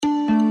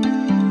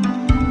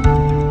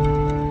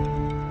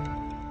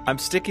I'm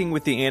sticking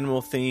with the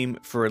animal theme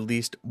for at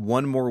least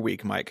one more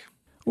week, Mike.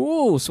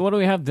 Ooh, so what do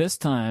we have this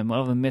time? What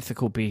other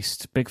mythical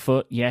beast?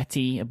 Bigfoot,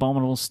 Yeti,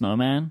 abominable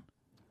snowman?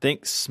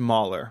 Think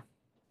smaller.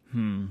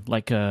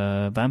 Like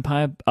a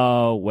vampire?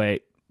 Oh,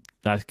 wait.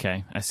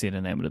 Okay, I see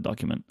the name of the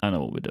document. I know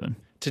what we're doing.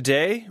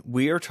 Today,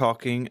 we are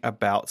talking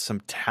about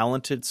some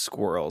talented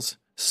squirrels.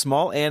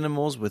 Small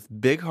animals with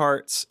big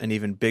hearts and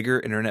even bigger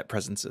internet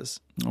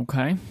presences.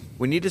 Okay.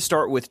 We need to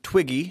start with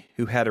Twiggy,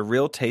 who had a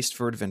real taste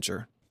for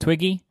adventure.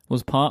 Twiggy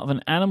was part of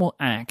an animal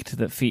act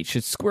that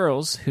featured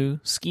squirrels who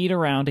skied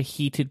around a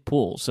heated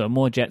pool, so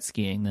more jet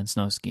skiing than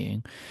snow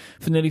skiing.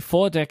 For nearly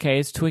 4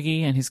 decades,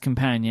 Twiggy and his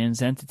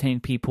companions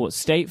entertained people at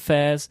state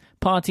fairs,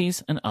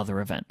 parties, and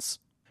other events.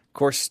 Of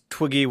course,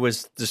 Twiggy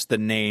was just the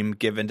name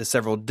given to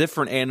several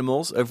different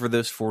animals over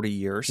those 40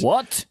 years.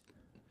 What?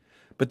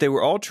 But they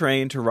were all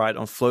trained to ride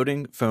on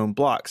floating foam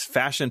blocks,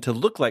 fashioned to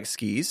look like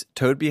skis,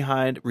 towed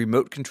behind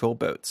remote-control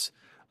boats.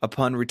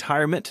 Upon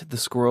retirement, the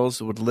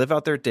squirrels would live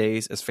out their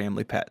days as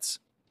family pets.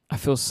 I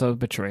feel so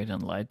betrayed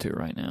and lied to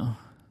right now.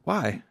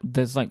 Why?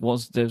 There's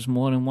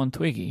more than one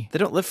Twiggy. They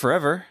don't live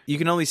forever. You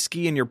can only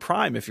ski in your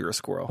prime if you're a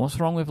squirrel. What's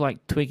wrong with,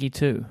 Twiggy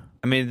 2?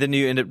 I mean, then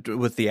you end up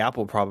with the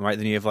Apple problem, right?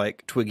 Then you have,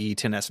 Twiggy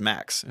 10S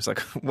Max. It's like,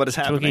 what is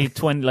happening?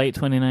 Twiggy late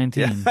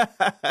 2019. Yeah.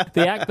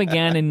 The act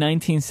began in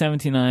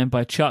 1979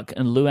 by Chuck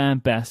and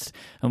Luann Best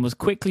and was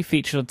quickly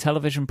featured on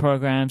television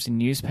programs, in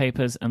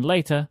newspapers, and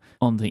later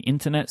on the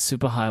Internet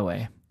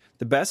Superhighway.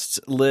 The Bests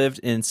lived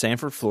in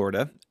Sanford,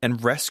 Florida,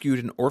 and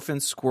rescued an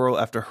orphan squirrel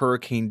after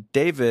Hurricane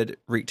David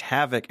wreaked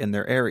havoc in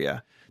their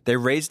area. They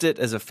raised it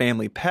as a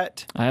family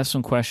pet. I have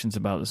some questions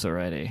about this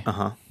already.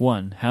 Uh-huh.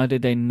 1, how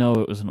did they know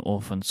it was an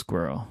orphan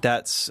squirrel?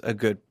 That's a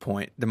good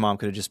point. The mom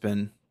could have just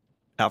been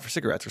out for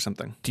cigarettes or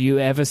something. Do you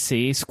ever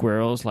see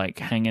squirrels,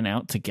 hanging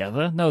out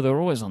together? No, they're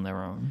always on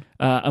their own.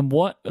 And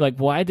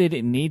why did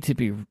it need to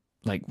be,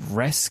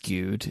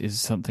 rescued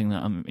is something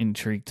that I'm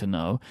intrigued to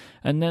know.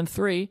 And then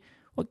 3...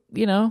 well,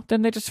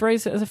 then they just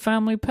raise it as a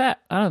family pet.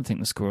 I don't think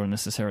the squirrel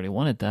necessarily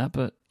wanted that,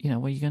 but,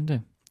 what are you going to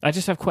do? I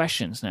just have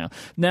questions now.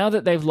 Now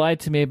that they've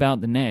lied to me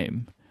about the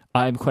name,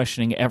 I'm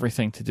questioning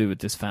everything to do with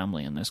this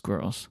family and their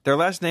squirrels. Their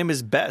last name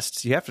is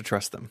Best. You have to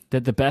trust them.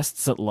 They're the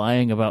bests at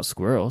lying about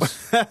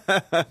squirrels.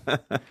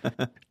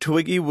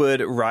 Twiggy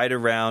would ride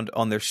around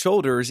on their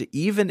shoulders,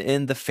 even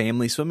in the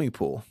family swimming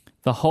pool.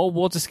 The whole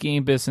water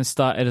skiing business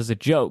started as a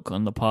joke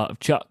on the part of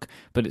Chuck,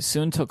 but it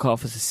soon took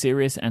off as a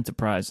serious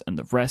enterprise, and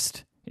the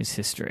rest is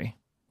history.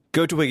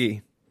 Go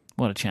Twiggy.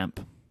 What a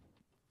champ.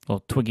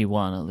 Well, Twiggy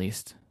 1 at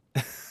least.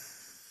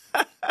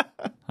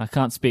 I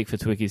can't speak for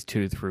Twiggy's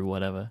 2 through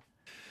whatever.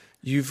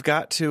 You've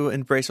got to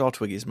embrace all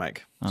Twiggies,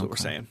 Mike. That's what we're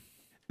saying.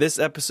 This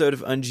episode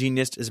of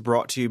Ungeniused is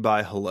brought to you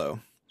by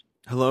Hello.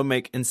 Hello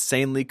make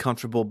insanely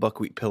comfortable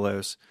buckwheat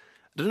pillows.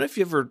 I don't know if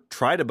you ever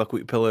tried a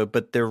buckwheat pillow,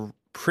 but they're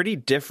pretty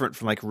different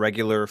from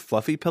regular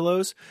fluffy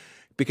pillows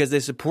because they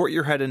support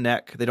your head and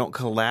neck. They don't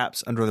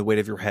collapse under the weight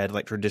of your head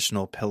like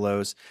traditional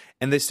pillows,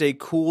 and they stay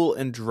cool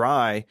and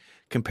dry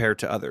compared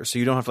to others. So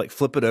you don't have to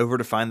flip it over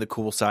to find the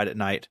cool side at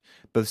night.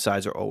 Both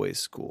sides are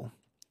always cool.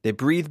 They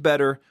breathe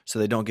better so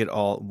they don't get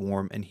all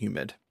warm and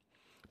humid.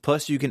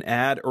 Plus, you can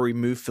add or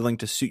remove filling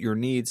to suit your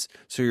needs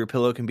so your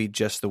pillow can be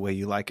just the way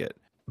you like it.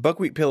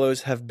 Buckwheat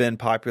pillows have been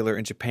popular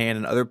in Japan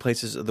and other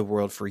places of the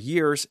world for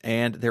years,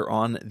 and they're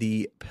on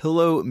the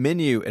pillow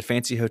menu at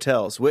fancy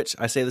hotels, which,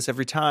 I say this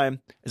every time,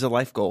 is a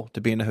life goal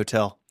to be in a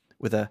hotel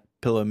with a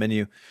pillow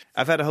menu.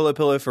 I've had a Hello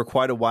pillow for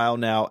quite a while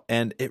now,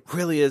 and it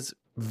really is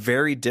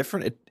very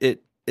different.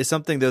 It is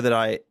something, though, that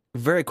I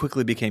very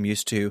quickly became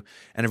used to,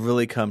 and have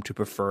really come to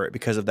prefer it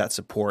because of that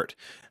support.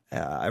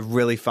 I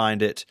really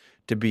find it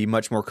to be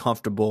much more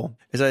comfortable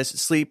as I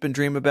sleep and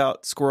dream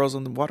about squirrels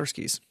on the water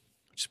skis,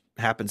 which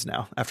happens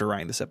now after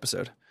writing this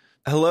episode.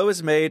 Hello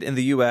is made in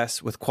the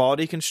U.S. with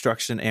quality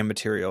construction and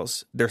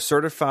materials. Their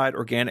certified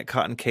organic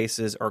cotton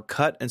cases are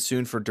cut and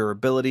sewn for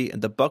durability,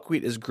 and the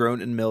buckwheat is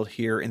grown and milled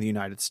here in the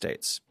United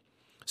States.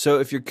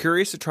 So if you're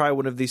curious to try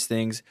one of these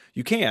things,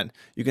 you can.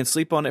 You can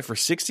sleep on it for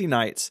 60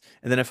 nights,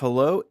 and then if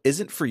Hello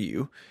isn't for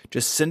you,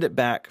 just send it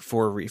back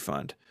for a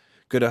refund.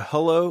 Go to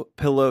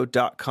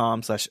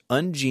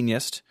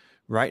hellopillow.com/ungeniused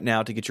right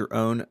now to get your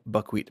own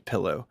buckwheat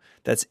pillow.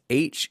 That's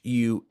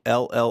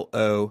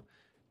HULLOPILLOW,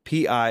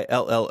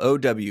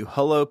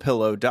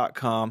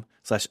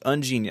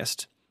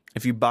 hellopillow.com/ungeniused.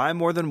 If you buy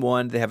more than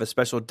one, they have a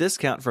special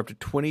discount for up to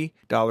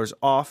 $20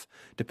 off,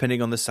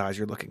 depending on the size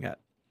you're looking at.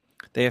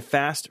 They have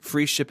fast,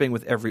 free shipping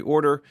with every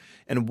order,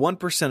 and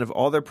 1% of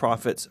all their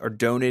profits are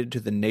donated to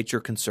the Nature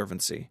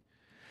Conservancy.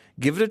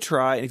 Give it a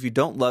try, and if you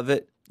don't love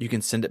it, you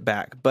can send it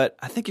back. But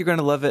I think you're going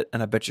to love it,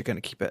 and I bet you're going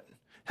to keep it.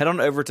 Head on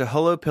over to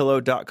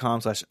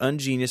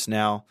hellopillow.com/ungenius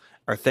now.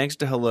 Our thanks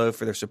to Hello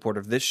for their support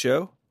of this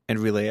show and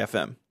Relay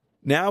FM.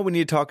 Now we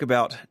need to talk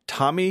about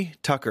Tommy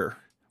Tucker.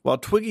 While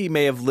Twiggy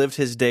may have lived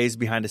his days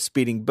behind a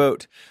speeding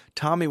boat,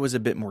 Tommy was a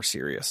bit more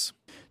serious.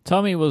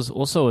 Tommy was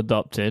also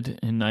adopted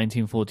in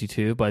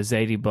 1942 by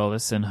Zadie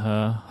Bullis and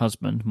her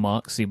husband,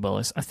 Mark C.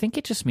 Bullis. I think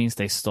it just means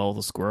they stole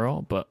the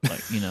squirrel, but,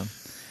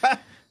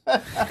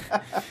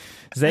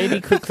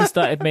 Zadie quickly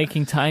started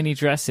making tiny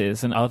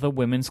dresses and other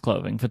women's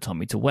clothing for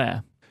Tommy to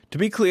wear. To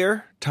be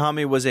clear,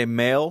 Tommy was a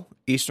male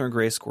eastern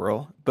gray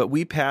squirrel, but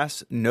we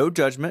pass no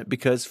judgment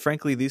because,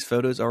 frankly, these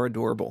photos are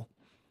adorable.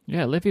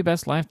 Yeah, live your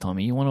best life,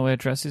 Tommy. You want to wear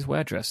dresses?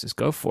 Wear dresses.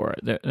 Go for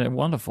it. They're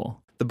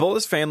wonderful. The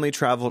Bullis family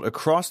traveled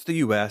across the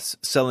U.S.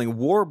 selling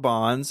war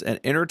bonds and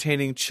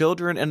entertaining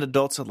children and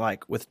adults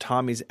alike with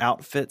Tommy's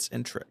outfits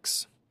and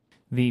tricks.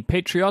 The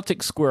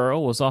patriotic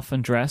squirrel was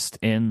often dressed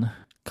in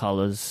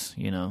colors,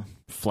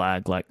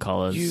 flag-like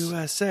colors.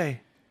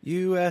 USA,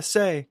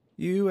 USA,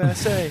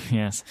 USA.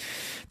 Yes.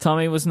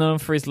 Tommy was known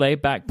for his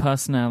laid-back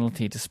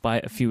personality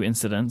despite a few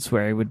incidents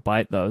where he would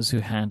bite those who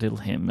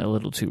handled him a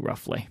little too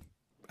roughly.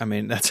 I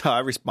mean, that's how I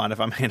respond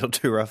if I'm handled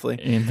too roughly.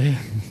 Indeed.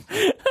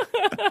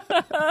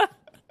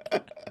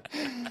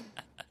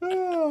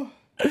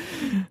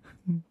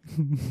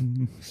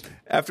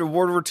 After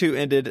World War II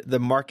ended, the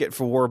market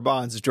for war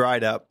bonds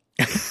dried up.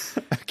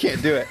 I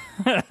can't do it.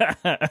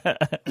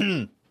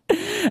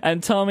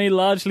 And Tommy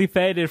largely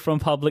faded from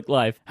public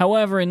life.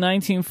 However, in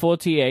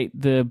 1948,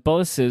 the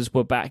Bullises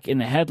were back in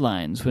the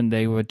headlines when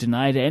they were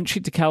denied entry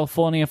to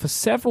California for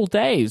several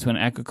days when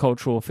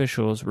agricultural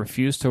officials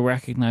refused to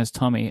recognize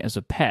Tommy as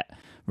a pet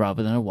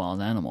rather than a wild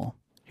animal.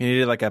 He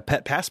needed like a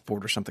pet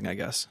passport or something, I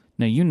guess.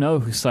 Now, you know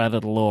whose side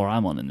of the law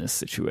I'm on in this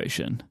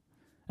situation.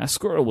 That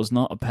squirrel was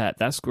not a pet.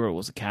 That squirrel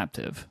was a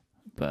captive.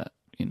 But,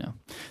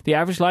 the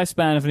average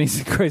lifespan of an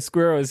eastern gray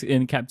squirrel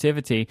in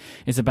captivity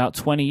is about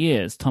 20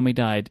 years. Tommy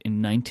died in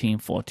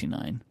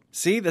 1949.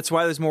 See, that's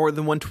why there's more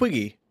than one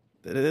Twiggy.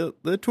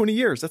 20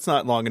 years, that's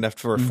not long enough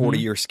for a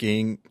 40-year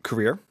skiing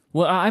career.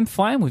 Well, I'm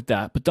fine with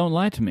that, but don't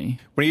lie to me.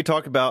 When you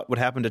talk about what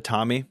happened to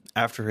Tommy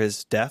after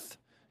his death,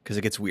 because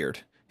it gets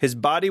weird. His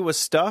body was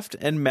stuffed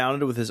and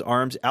mounted with his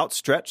arms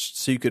outstretched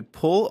so you could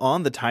pull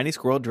on the tiny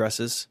squirrel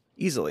dresses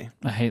easily.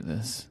 I hate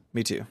this.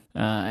 Me too.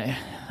 I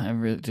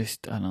really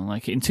I don't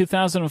like it. In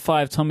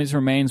 2005, Tommy's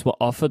remains were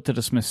offered to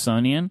the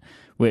Smithsonian,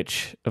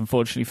 which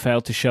unfortunately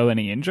failed to show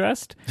any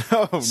interest.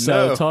 Oh,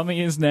 so no. Tommy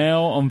is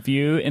now on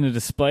view in a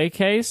display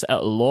case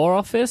at a law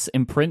office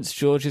in Prince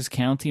George's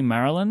County,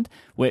 Maryland,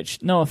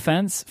 which, no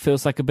offense,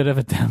 feels like a bit of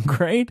a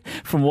downgrade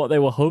from what they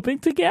were hoping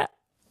to get.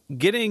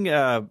 Getting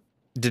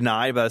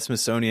denied by the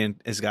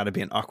Smithsonian has got to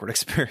be an awkward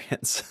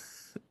experience.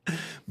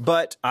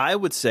 But I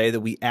would say that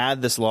we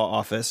add this law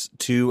office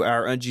to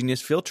our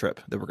Ungenius field trip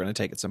that we're going to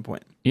take at some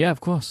point. Yeah, of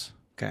course.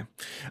 Okay.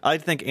 I'd like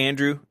to thank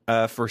Andrew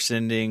for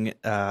sending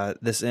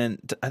this in.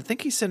 I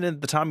think he sent in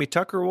the Tommy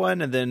Tucker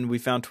one, and then we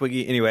found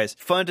Twiggy. Anyways,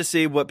 fun to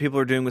see what people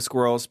are doing with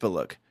squirrels. But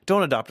look,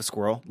 don't adopt a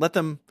squirrel. Let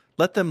them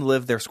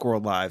live their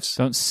squirrel lives.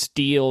 Don't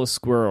steal a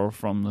squirrel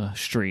from the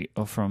street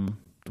or from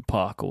the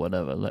park or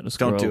whatever. Let the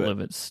squirrel live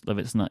its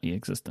nutty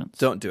existence.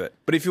 Don't do it.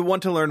 But if you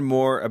want to learn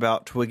more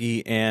about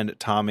Twiggy and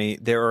Tommy,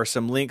 there are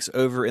some links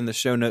over in the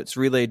show notes,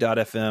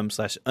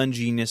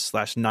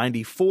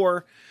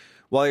 relay.fm/ungenius/94.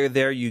 While you're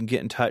there, you can get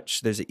in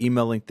touch. There's an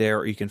email link there,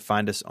 or you can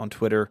find us on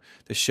Twitter.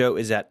 The show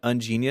is at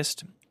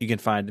Ungenius. You can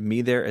find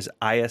me there as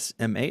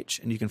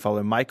ISMH, and you can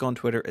follow Mike on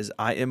Twitter as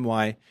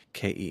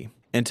IMYKE.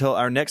 Until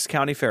our next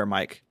county fair,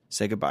 Mike,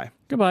 say goodbye.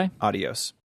 Goodbye. Adios.